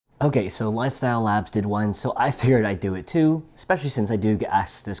Okay, so Lifestyle Labs did one, so I figured I'd do it too, especially since I do get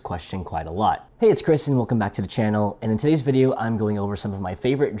asked this question quite a lot. Hey, it's Chris and welcome back to the channel, and in today's video, I'm going over some of my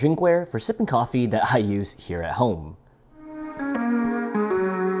favorite drinkware for sipping coffee that I use here at home.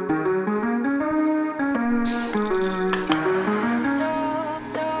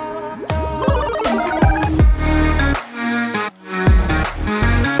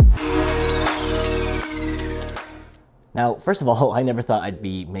 Now, first of all, I never thought I'd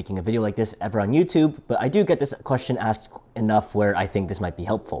be making a video like this ever on YouTube, but I do get this question asked enough where I think this might be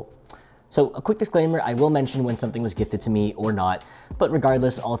helpful. So a quick disclaimer, I will mention when something was gifted to me or not, but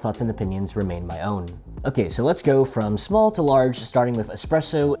regardless, all thoughts and opinions remain my own. Okay, so let's go from small to large, starting with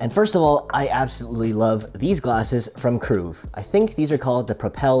espresso. And first of all, I absolutely love these glasses from Kruve. I think these are called the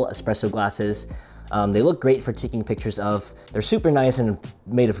Propel espresso glasses. They look great for taking pictures of. They're super nice and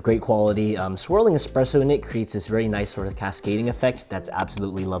made of great quality. Swirling espresso in it creates this very nice sort of cascading effect that's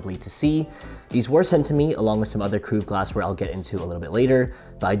absolutely lovely to see. These were sent to me along with some other Kruve glassware I'll get into a little bit later,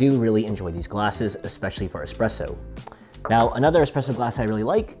 but I do really enjoy these glasses, especially for espresso. Now, another espresso glass I really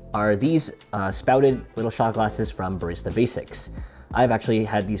like are these spouted little shot glasses from Barista Basics. I've actually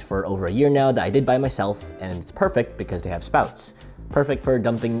had these for over a year now that I did by myself, and it's perfect because they have spouts. Perfect for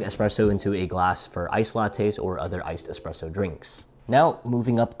dumping espresso into a glass for iced lattes or other iced espresso drinks. Now,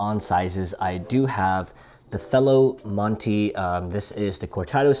 moving up on sizes, I do have the Fellow Monty. This is the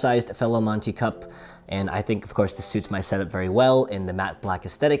cortado-sized Fellow Monty cup, and I think, of course, this suits my setup very well in the matte black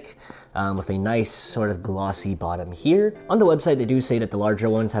aesthetic, with a nice sort of glossy bottom here. On the website, they do say that the larger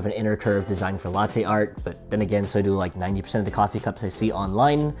ones have an inner curve designed for latte art, but then again, so do like 90% of the coffee cups I see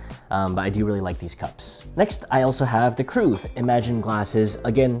online, but I do really like these cups. Next, I also have the Kruve Imagine glasses,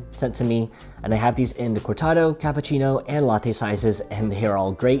 again, sent to me, and I have these in the cortado, cappuccino, and latte sizes, and they are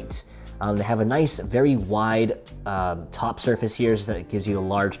all great. They have a nice, very wide top surface here so that it gives you a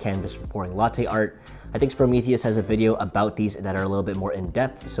large canvas for pouring latte art. I think Prometheus has a video about these that are a little bit more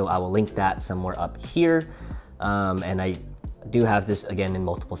in-depth, so I will link that somewhere up here. And I do have this again in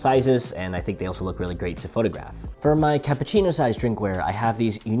multiple sizes, and I think they also look really great to photograph. For my cappuccino size drinkware, I have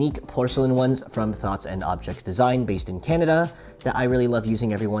these unique porcelain ones from Thoughts and Objects Design based in Canada that I really love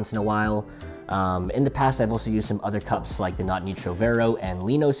using every once in a while. In the past, I've also used some other cups like the Not Nitro Vero and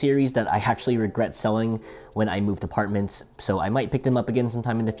Lino series that I actually regret selling when I moved apartments, so I might pick them up again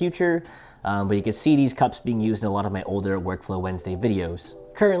sometime in the future. But you can see these cups being used in a lot of my older Workflow Wednesday videos.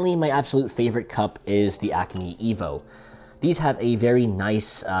 Currently, my absolute favorite cup is the Acme Evo. These have a very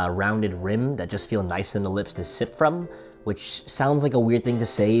nice rounded rim that just feel nice in the lips to sip from, which sounds like a weird thing to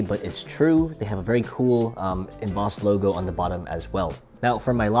say, but it's true. They have a very cool embossed logo on the bottom as well. Now,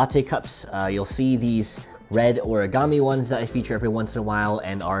 for my latte cups, you'll see these red origami ones that I feature every once in a while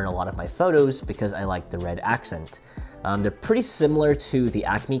and are in a lot of my photos because I like the red accent. They're pretty similar to the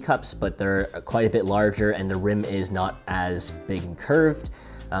Acme cups, but they're quite a bit larger and the rim is not as big and curved.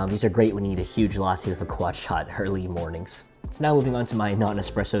 These are great when you need a huge latte with a quad shot early mornings. So now moving on to my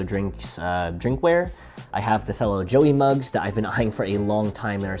non-espresso drinks drinkware. I have the Fellow Joey mugs that I've been eyeing for a long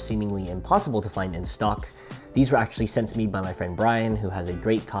time and are seemingly impossible to find in stock. These were actually sent to me by my friend Brian, who has a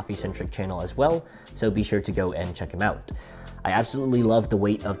great coffee-centric channel as well, so be sure to go and check him out. I absolutely love the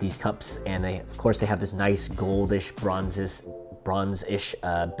weight of these cups, and of course they have this nice goldish bronze-ish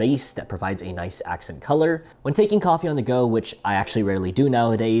base that provides a nice accent color. When taking coffee on the go, which I actually rarely do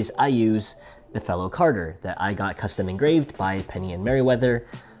nowadays, I use the Fellow Carter that I got custom engraved by Penny and Merriweather.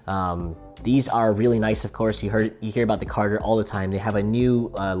 These are really nice, of course. You hear about the Carter all the time. They have a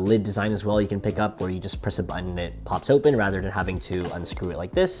new lid design as well you can pick up where you just press a button and it pops open rather than having to unscrew it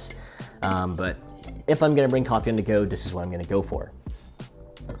like this. But if I'm gonna bring coffee on the go, this is what I'm gonna go for.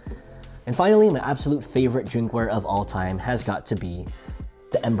 And finally, my absolute favorite drinkware of all time has got to be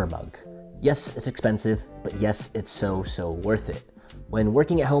the Ember mug. Yes, it's expensive, but yes, it's so worth it. When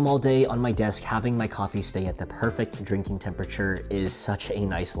working at home all day on my desk, having my coffee stay at the perfect drinking temperature is such a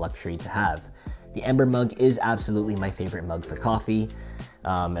nice luxury to have. The Ember mug is absolutely my favorite mug for coffee,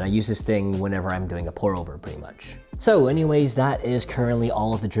 and I use this thing whenever I'm doing a pour over pretty much. So anyways, that is currently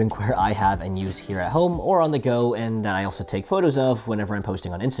all of the drinkware I have and use here at home or on the go, and that I also take photos of whenever I'm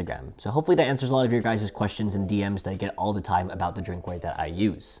posting on Instagram. So hopefully that answers a lot of your guys' questions and DMs that I get all the time about the drinkware that I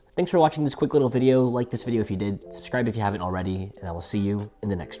use. Thanks for watching this quick little video. Like this video if you did, subscribe if you haven't already, and I will see you in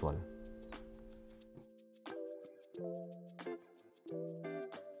the next one.